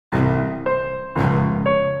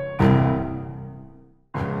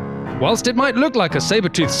Whilst it might look like a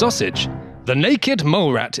saber-toothed sausage, the naked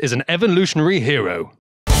mole rat is an evolutionary hero.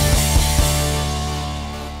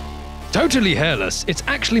 Totally hairless, it's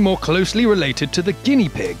actually more closely related to the guinea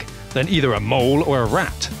pig than either a mole or a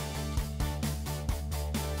rat.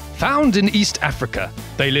 Found in East Africa,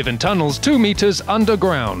 they live in tunnels 2 meters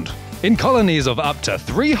underground, in colonies of up to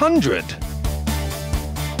 300.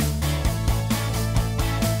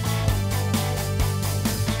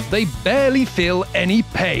 They barely feel any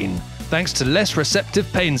pain, thanks to less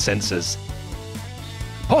receptive pain sensors.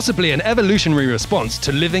 Possibly an evolutionary response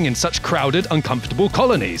to living in such crowded, uncomfortable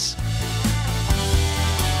colonies.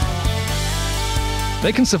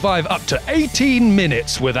 They can survive up to 18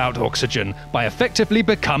 minutes without oxygen by effectively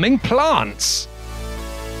becoming plants.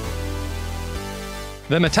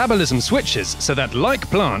 Their metabolism switches so that, like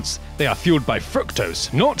plants, they are fueled by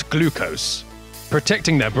fructose, not glucose,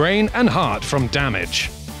 protecting their brain and heart from damage.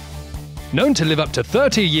 Known to live up to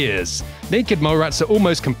 30 years, naked mole rats are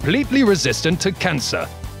almost completely resistant to cancer,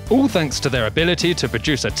 all thanks to their ability to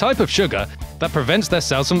produce a type of sugar that prevents their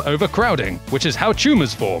cells from overcrowding, which is how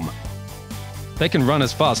tumors form. They can run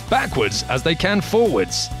as fast backwards as they can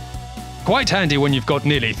forwards. Quite handy when you've got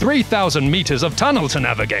nearly 3,000 meters of tunnel to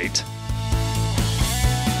navigate.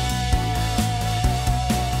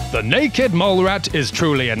 The naked mole rat is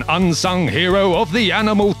truly an unsung hero of the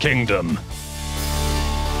animal kingdom.